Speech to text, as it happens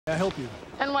I help you?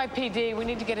 NYPD, we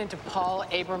need to get into Paul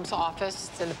Abrams' office.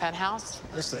 It's in the penthouse.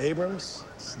 Mr. Abrams?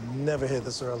 It's never hit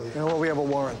this early. You know what? We have a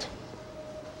warrant.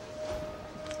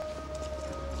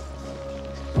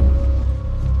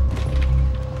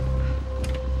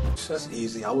 That's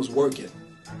easy. I was working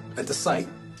at the site.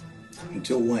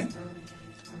 Until when?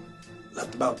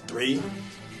 Left about 3.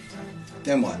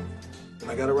 Then what? And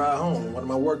I got a ride home with one of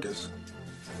my workers.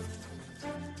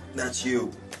 That's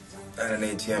you. At an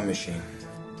ATM machine.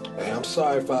 Hey, I'm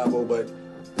sorry, 5-0, but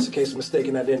it's a case of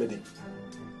mistaken identity.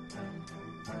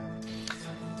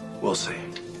 We'll see.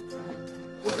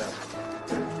 Whatever.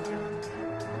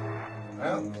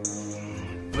 Well,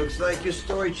 looks like your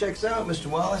story checks out, Mr.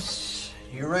 Wallace.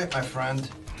 You're right, my friend.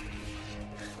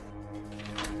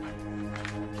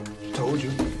 Told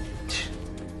you.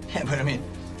 Yeah, but I mean,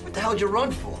 what the hell'd you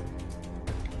run for?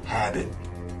 Habit.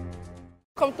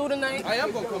 Come through tonight. I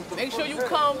am gonna come through. Make sure you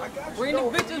come. Bring the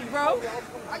bitches, bro.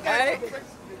 Hey.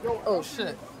 Oh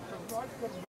shit.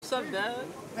 What's up, Dad?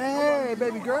 Hey,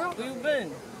 baby girl. Where you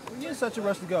been? You in such a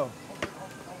rush to go?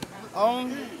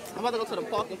 I'm about to go to the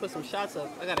park and put some shots up.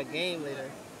 I got a game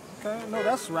later. Okay, no,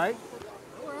 that's right.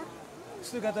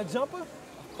 Still got that jumper?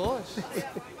 Of course.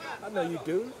 I know you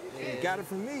do. Yeah. You got it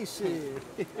from me, shit.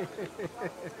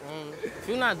 If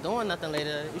you're not doing nothing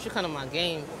later, you should come to my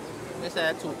game. They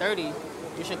said at 2:30.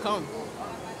 You should come.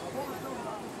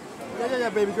 Yeah,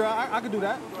 baby girl. I can do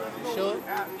that. Sure?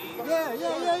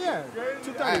 Yeah.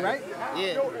 2:30, right?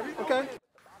 Yeah. Okay.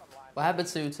 What happened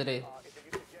to you today?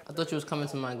 I thought you was coming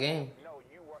to my game.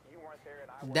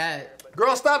 Dad.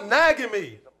 Girl, stop nagging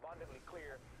me!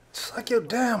 Just like your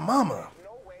damn mama.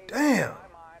 Damn.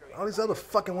 All these other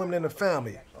fucking women in the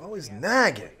family. Always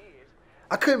nagging.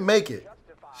 I couldn't make it.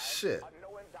 Shit.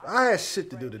 I had shit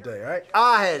to do today, all right?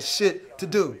 I had shit to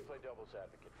do.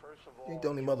 You ain't the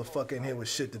only motherfucker in here with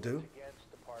shit to do.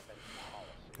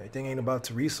 Everything ain't about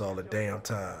Teresa all the damn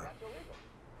time.